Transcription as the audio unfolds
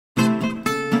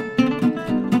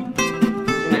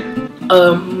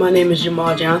My name is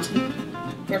Jamal Johnson.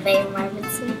 Nevaeh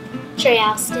Robinson. Trey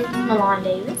Alston. Milan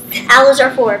Davis.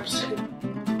 Alizar Forbes.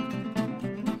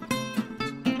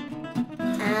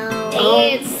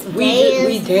 Dance.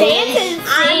 We dance.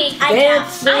 Dance and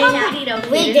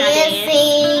sing. We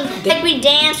dancing. Like we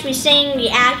dance, we sing, we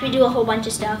act, we do a whole bunch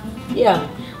of stuff. Yeah.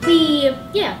 What do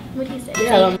you say?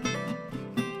 Yeah.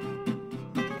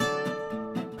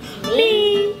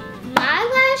 Me. My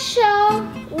last show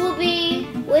will be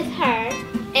with her,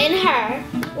 and her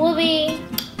will be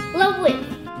Love Whitney.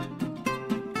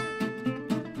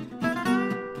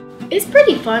 It's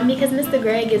pretty fun because Mr.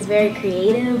 Greg is very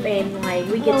creative, and like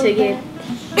we get to get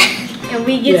and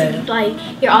we get to like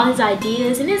hear all his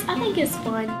ideas, and I think it's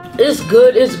fun. It's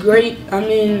good. It's great. I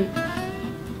mean,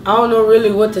 I don't know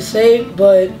really what to say,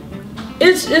 but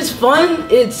it's fun.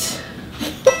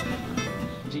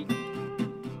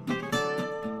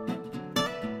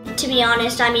 To be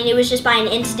honest, I mean, it was just by an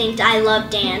instinct. I love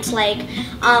dance. Like,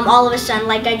 all of a sudden,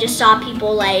 like, I just saw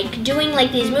people, like, doing,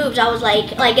 like, these moves. I was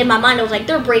like, in my mind, I was like,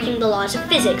 they're breaking the laws of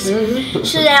physics. So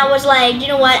then I was like, you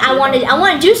know what, I want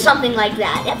to do something like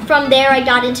that. And from there, I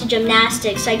got into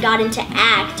gymnastics. I got into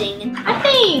acting. I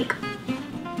think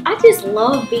I just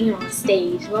love being on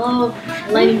stage. Love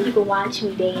letting people watch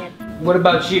me dance. What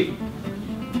about you?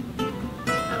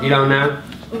 You don't know?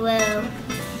 Well,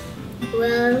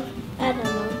 I don't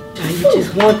know. You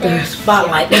just want the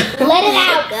spotlight. Let it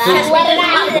out, guys. Let it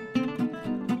out.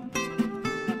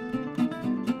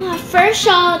 My first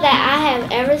show that I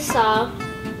have ever saw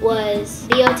was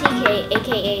BOTK,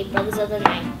 aka Brothers of the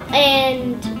Night,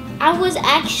 and I was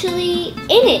actually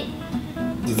in it.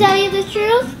 To tell you the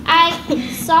truth, I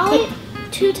saw it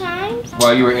 2 times.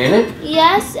 While you were in it?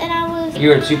 Yes, and I was. You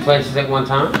were in 2 places at one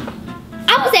time?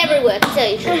 I was everywhere, to tell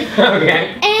you the truth.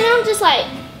 Okay. And I'm just like,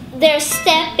 they're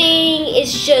stepping,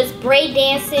 it's just break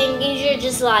dancing, and you're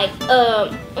just like, do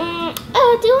I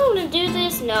want to do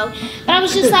this? No. But I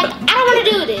was just like, I don't want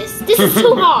to do this. This is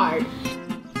too hard.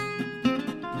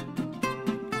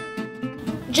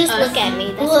 Just look at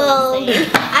me. That's what I'm saying.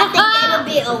 I think that would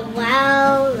be a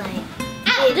wow, like.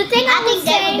 I think that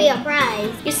would be a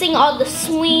prize. You're seeing all the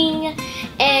swing,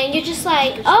 and you're just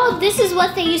like, oh, this is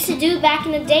what they used to do back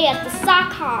in the day at the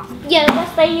sock hop. Yeah, that's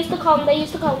what they used to call them. They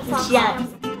used to call them sock hops.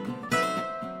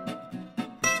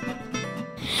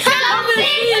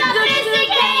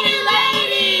 Sophisticated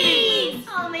ladies!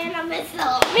 Oh man, I miss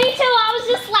so